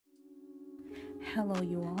Hello,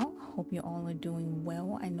 you all. Hope you all are doing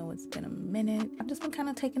well. I know it's been a minute. I've just been kind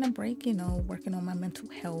of taking a break, working on my mental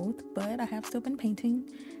health, but I have still been painting.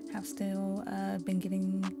 Have still been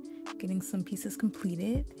getting some pieces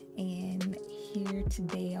completed. And here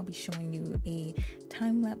today, I'll be showing you a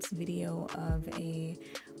time-lapse video of a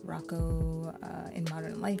Rocko in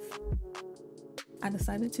modern life. I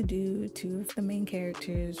decided to do two of the main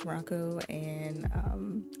characters, Rocko and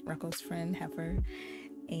Rocko's friend Heifer,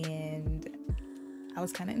 and I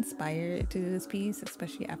was kind of inspired to do this piece,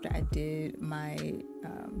 especially after I did my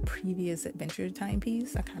previous Adventure Time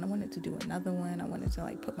piece. I kind of wanted to do another one. I wanted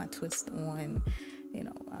to put my twist on,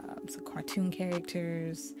 some cartoon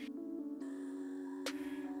characters.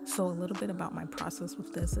 So a little bit about my process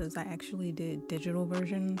with this is I actually did digital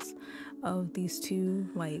versions of these two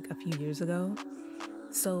a few years ago.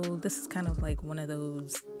 So this is kind of like one of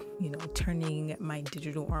those, turning my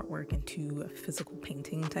digital artwork into a physical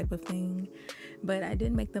painting type of thing. But I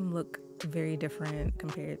did make them look very different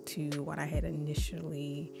compared to what I had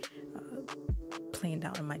initially planned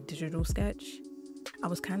out in my digital sketch. I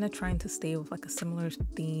was kind of trying to stay with a similar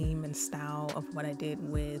theme and style of what I did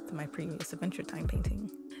with my previous Adventure Time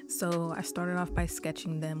painting. So I started off by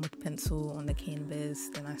sketching them with pencil on the canvas,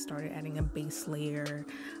 then I started adding a base layer,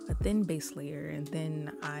 a thin base layer, and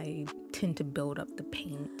then I tend to build up the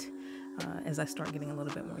paint as I start getting a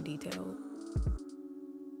little bit more detailed.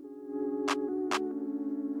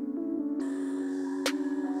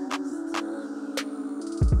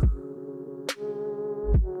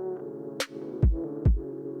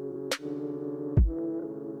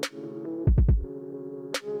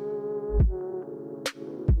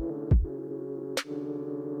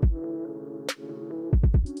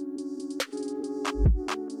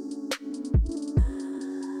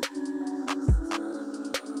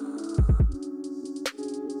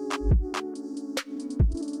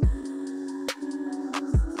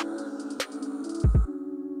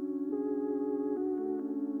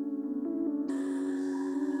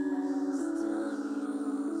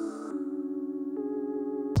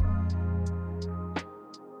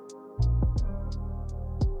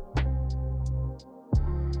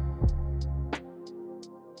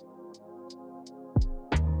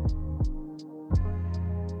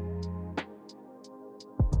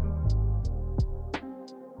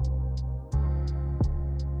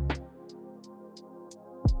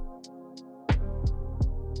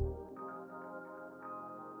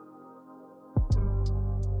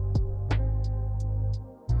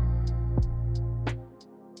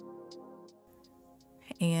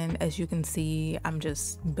 And as you can see, I'm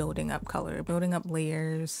just building up color, building up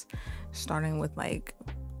layers, starting with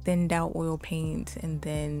thinned out oil paint and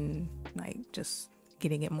then just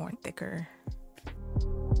getting it more thicker.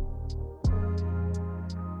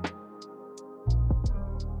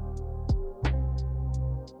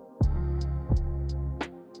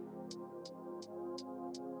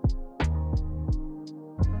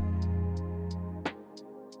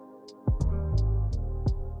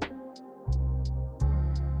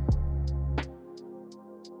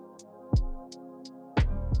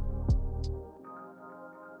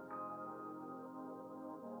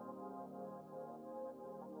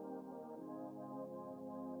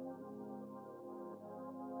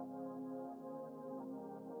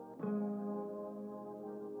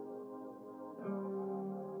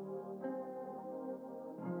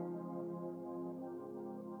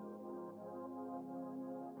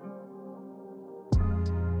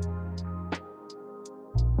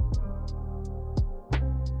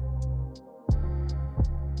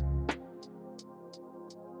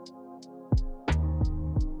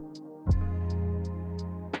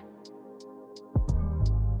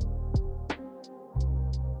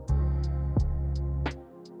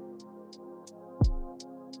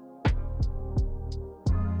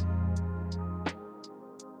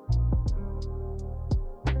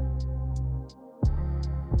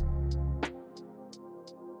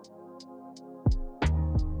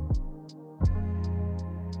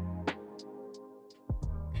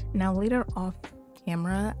 Now later off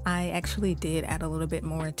camera, I actually did add a little bit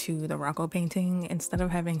more to the Rocko painting. Instead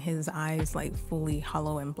of having his eyes fully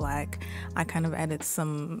hollow and black, I kind of added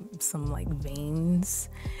some veins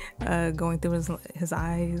going through his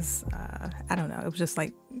eyes. I don't know, it was just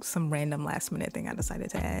some random last minute thing I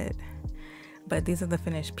decided to add. But these are the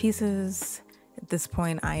finished pieces. At this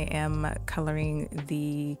point, I am coloring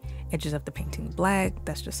the edges of the painting black.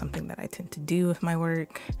 That's just something that I tend to do with my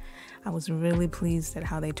work. I was really pleased at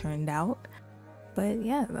how they turned out. But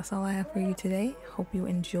yeah, that's all I have for you today. Hope you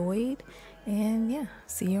enjoyed, and yeah,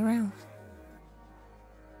 see you around.